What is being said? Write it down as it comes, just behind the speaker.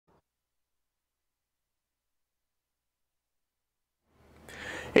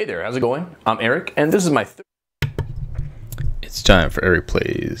Hey there, how's it going? I'm Eric, and this is my It's time for Eric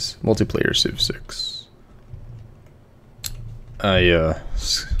Plays Multiplayer Civ 6. Well,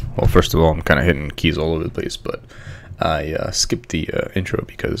 first of all, I'm kind of hitting keys all over the place, but I skipped the intro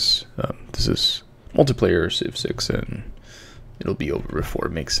because this is multiplayer Civ 6, and it'll be over before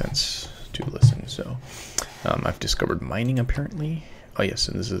it makes sense to listen. So, I've discovered mining, apparently. Oh yes,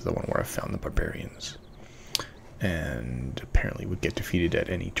 and this is the one where I found the barbarians. And apparently would get defeated at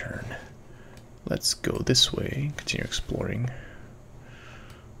any turn. Let's go this way, continue exploring.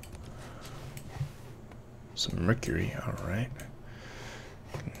 Some mercury, alright.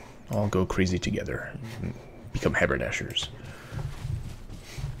 All go crazy together. Become haberdashers.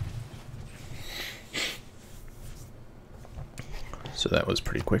 So that was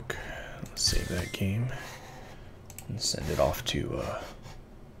pretty quick. Let's save that game and send it off to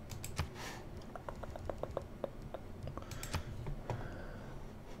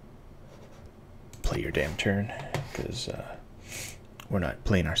play your damn turn, because we're not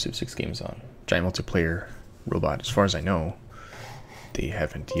playing our Civ 6 games on giant multiplayer robot. As far as I know, they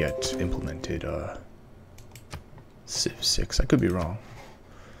haven't yet implemented Civ 6. I could be wrong,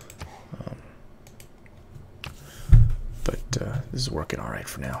 but this is working all right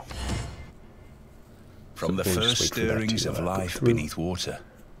for now. From the first stirrings of life beneath water,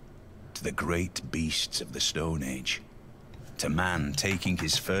 to the great beasts of the Stone Age, to man taking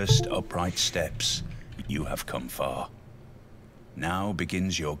his first upright steps, you have come far. Now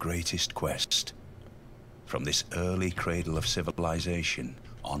begins your greatest quest. From this early cradle of civilization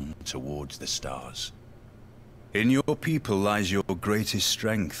on towards the stars. In your people lies your greatest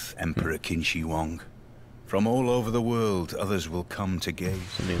strength, Emperor Qin Shi Huang. From all over the world, others will come to gaze.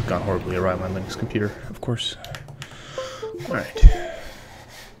 Something's gone horribly awry on my Linux computer, of course. Alright.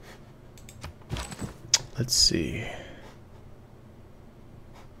 Let's see.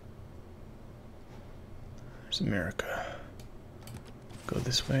 There's America. Go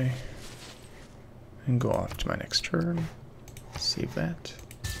this way. And go off to my next turn. Save that.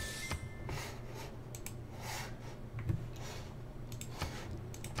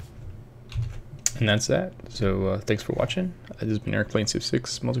 And that's that. So thanks for watching. This has been Eric playing Civ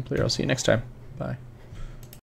 6 multiplayer. I'll see you next time. Bye.